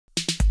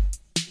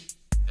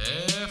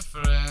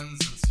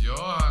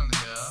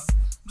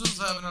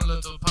having a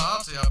little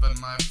party up in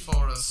my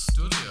forest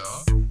studio.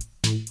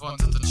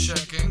 Wanted to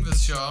check in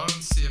with y'all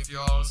and see if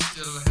y'all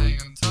still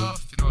hanging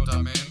tough, if you know what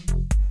I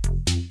mean.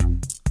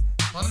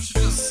 Why don't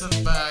you just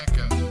sit back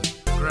and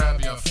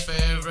grab your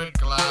favorite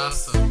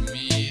glass of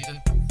mead,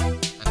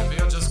 and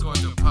we're just going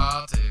to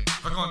party.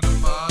 We're going to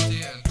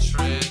party and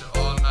trade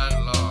all night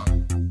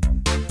long.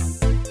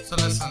 So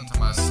listen to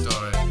my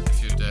story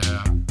if you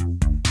dare.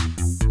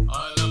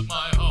 I left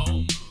my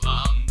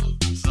homeland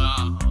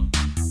town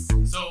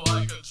so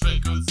I could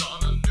trade goods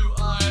on a new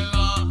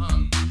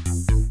island.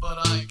 But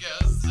I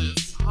guess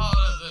it's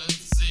harder than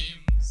it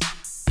seems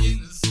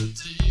in the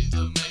city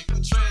to make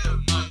the trade of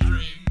my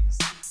dreams.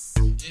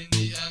 In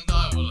the end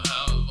I will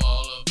have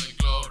all of the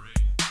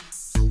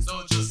glory.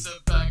 So just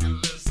sit back and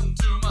listen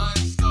to my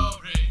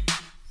story.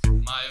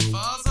 My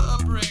father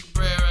a brick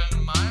bear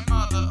and my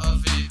mother a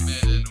feed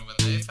maiden. When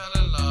they fell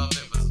in love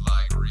it was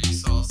like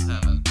resource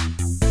heaven.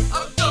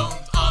 I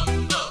don't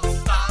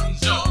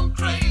understand your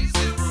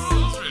crazy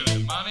rules.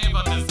 Really money,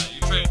 but is that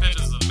you trade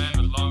pictures of men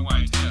with long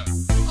white hair.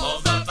 All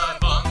that I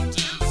want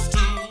is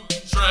to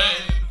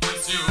trade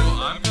with you.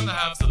 I'm gonna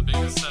have the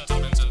biggest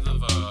settlement in the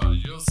world,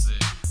 you'll see.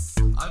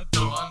 I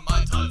throw on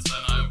my tights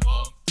and I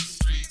walk the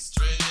streets,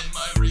 trading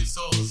my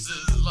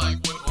resources like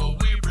wood or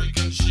wheat, brick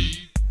and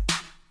sheep.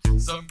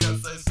 Some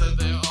cats they say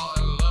they are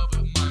in love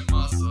with my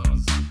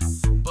muscles,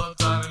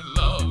 but I'm in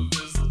love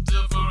with a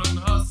different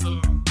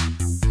hustle.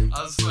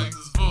 I slangs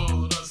is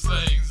wood, I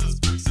slangs is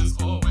bricks is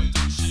always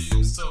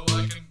cheap, so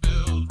I can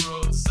build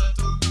roads,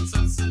 settlements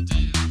and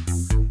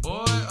cities.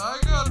 Boy, I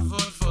got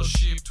wood for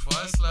sheep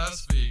twice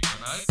last week,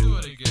 and I do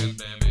it again,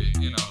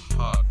 baby, in a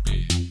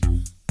heartbeat.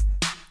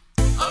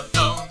 I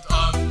don't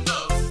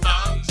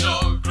understand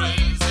your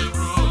crazy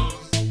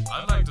rules.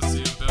 I'd like to see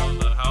you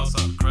build a house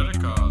on credit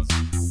cards.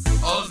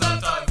 All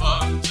that I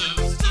want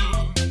is to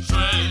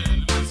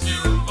trade with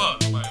you, but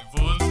my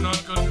wood's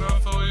not good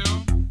enough for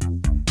you.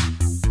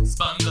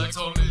 Spandex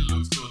only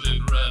looks good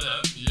in red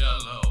and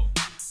yellow,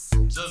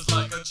 just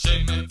like a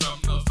chain made from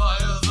the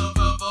fires of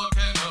a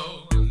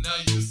volcano. Now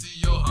you see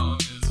Johan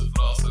is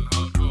flossing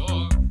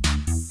hardcore,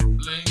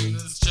 blinging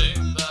this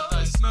chain that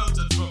I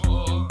smelted from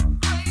ore.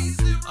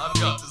 I've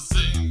got to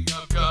sing,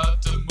 I've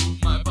got to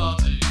move my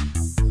body.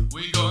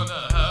 We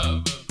gonna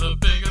have the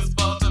biggest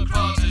bottom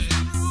party.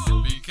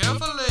 Be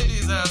careful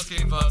ladies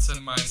asking what's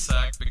in my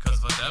sack,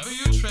 because whatever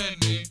you trade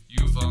me,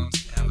 you won't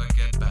ever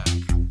get back.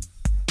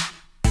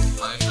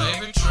 My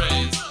favorite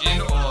trades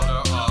in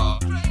order are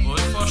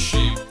wood for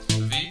sheep,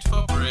 wheat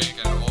for brick,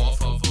 and ore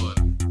for wood.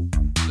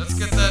 Let's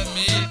get that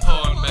meat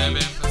porn,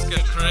 baby. Let's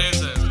get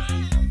crazy.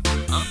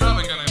 I'm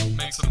probably gonna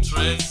make some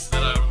trades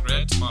that I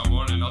regret tomorrow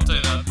morning. I'll tell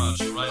you that much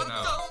right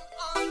now.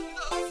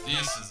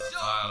 This is a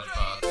wild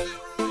party.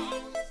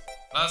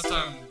 Last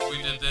time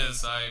we did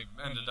this, I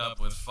ended up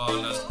with far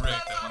less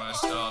brick than when I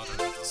started.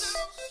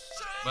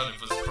 But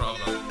it was a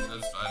problem.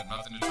 I had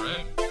nothing to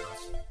trade.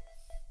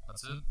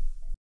 That's it.